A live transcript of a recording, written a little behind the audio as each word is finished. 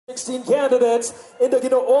16 candidates in the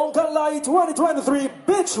Ginoong Kanlahi 2023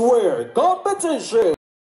 Beachwear competition.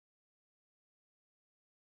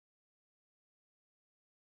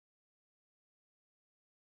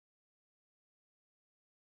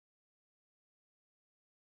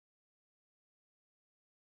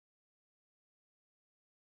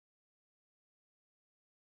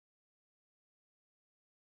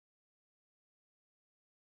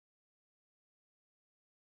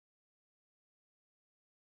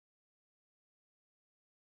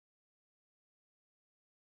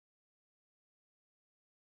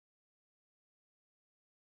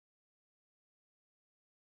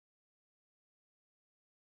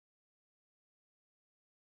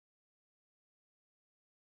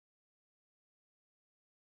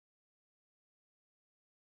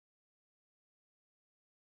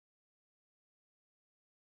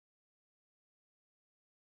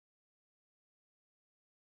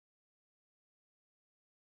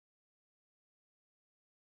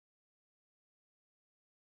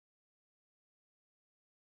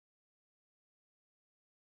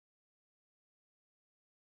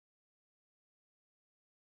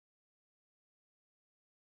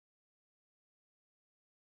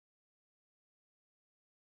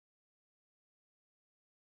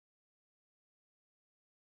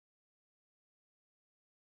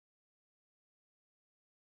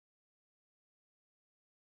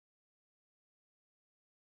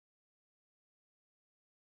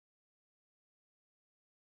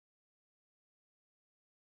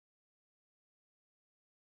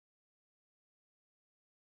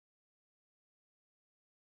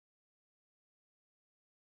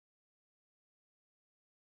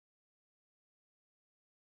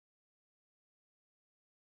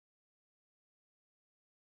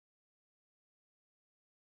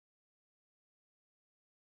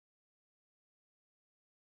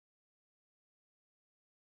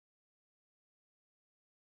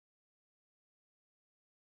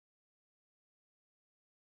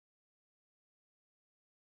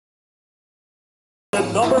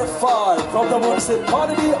 Number 5 from the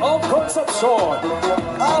municipality of Concepcion,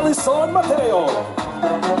 Alison Mateo.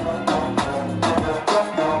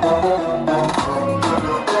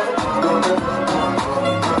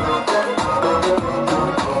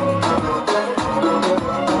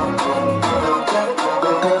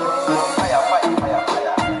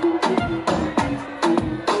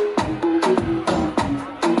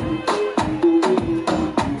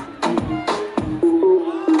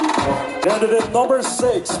 Candidate number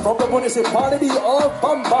 6 from the municipality of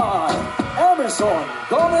Bambay, Emerson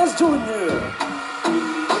Gomez Jr.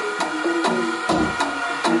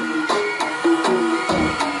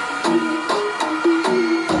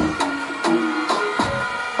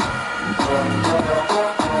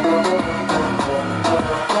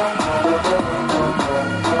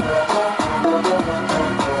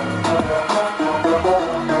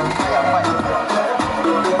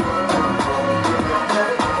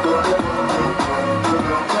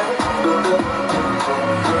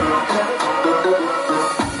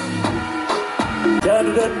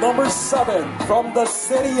 Candidate number 7 from the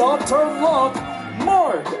city of Tarlac,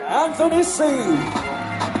 Mark Anthony C.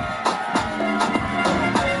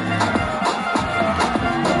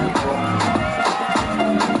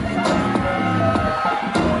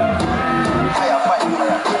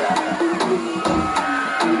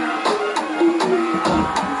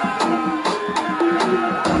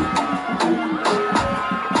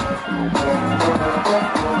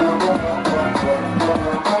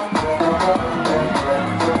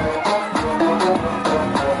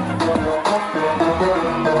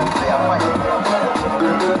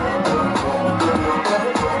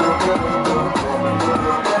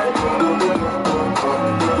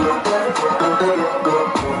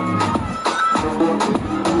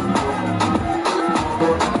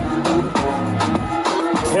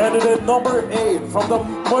 Candidate number 8 from the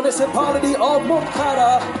municipality of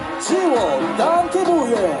Moncada, Ginoong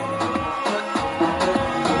Kanlahi.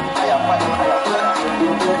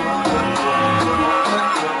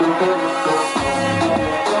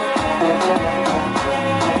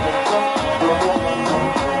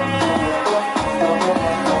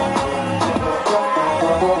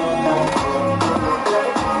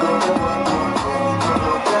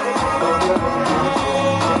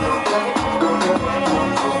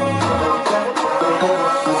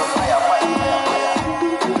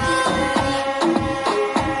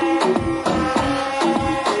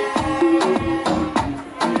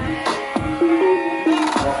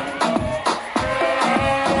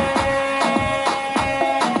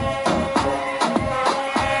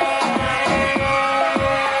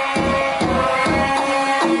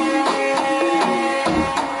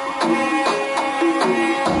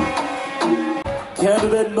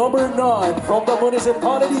 Candidate number 9 from the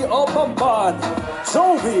municipality of Bamban,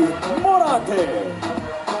 Jovi Morate.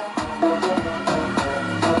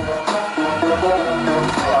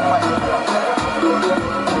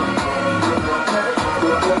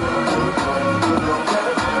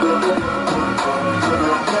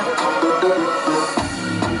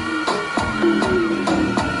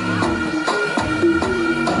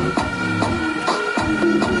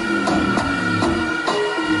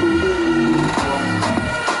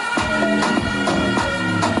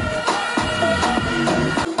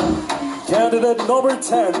 Candidate number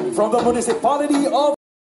 10 from the municipality of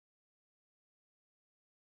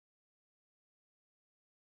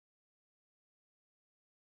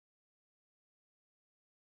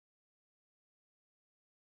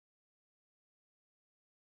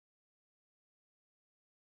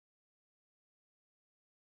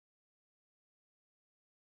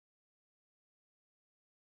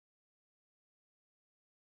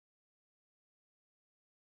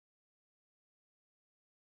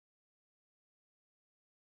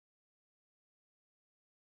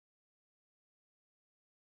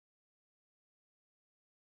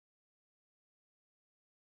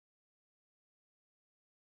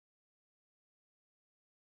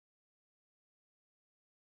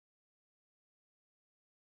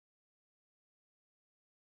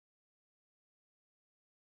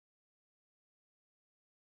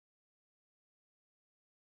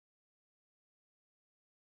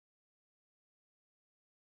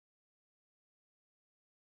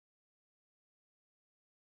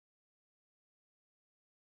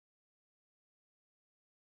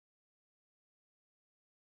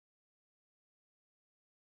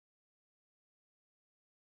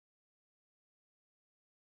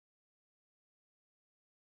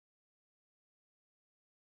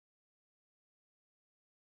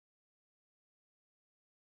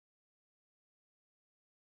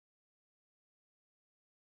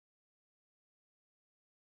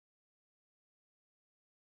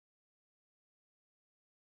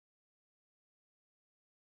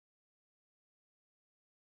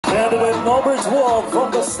candidate number 12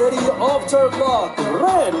 from the city of Tarlac,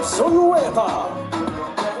 Ren Solueta.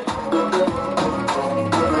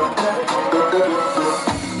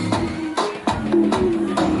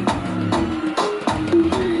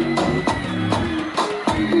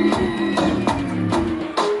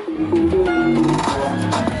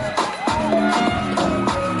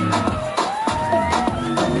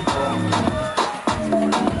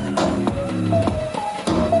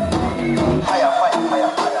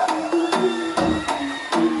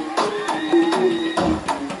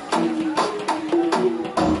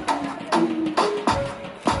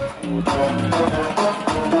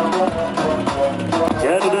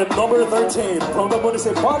 Candidate number 13 from the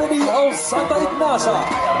municipality of Santa Ignacia,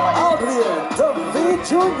 Adrian David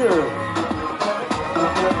Jr.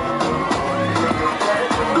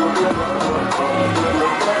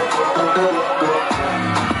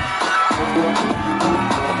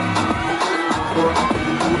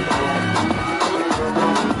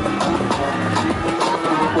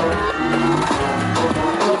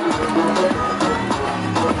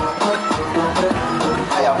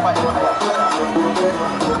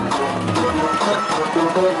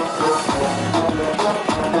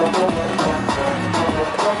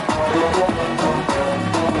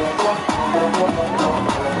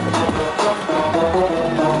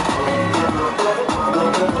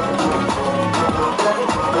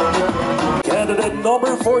 Candidate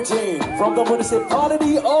number 14 from the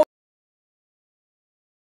municipality of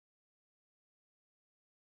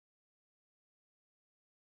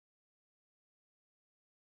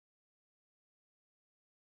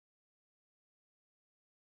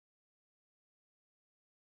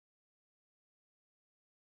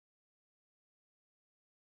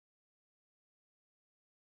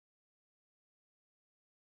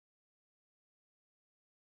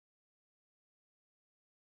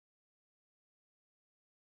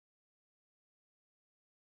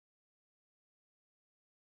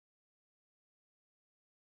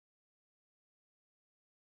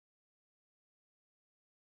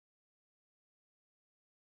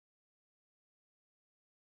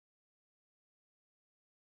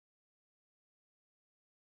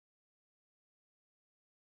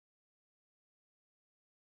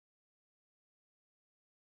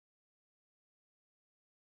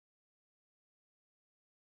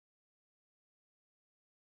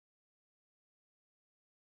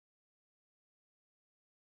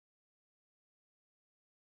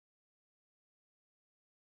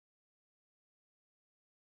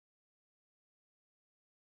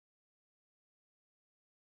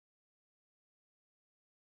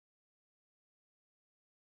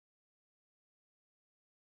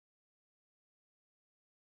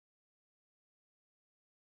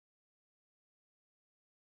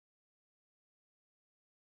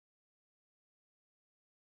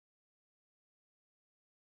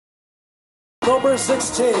number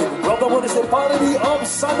 16, from the municipality of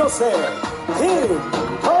San Jose, Team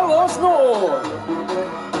Carlos Noor.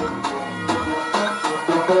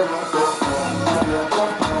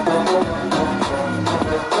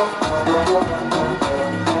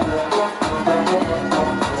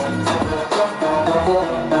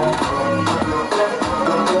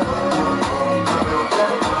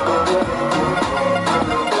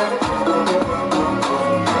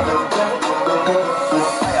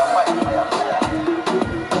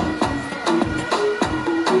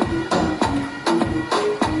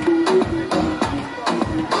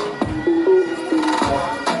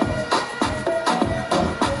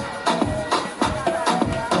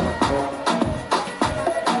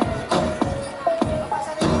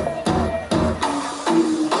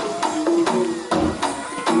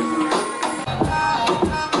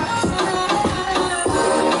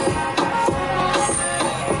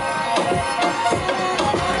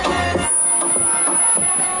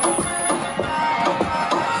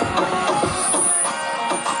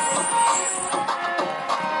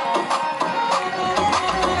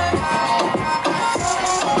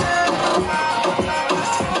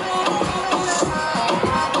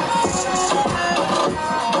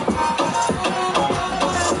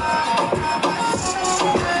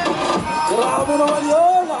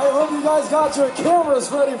 I hope you guys got your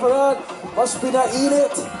cameras ready for that. Mas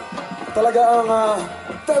pinainit talaga ang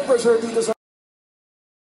temperature dito sa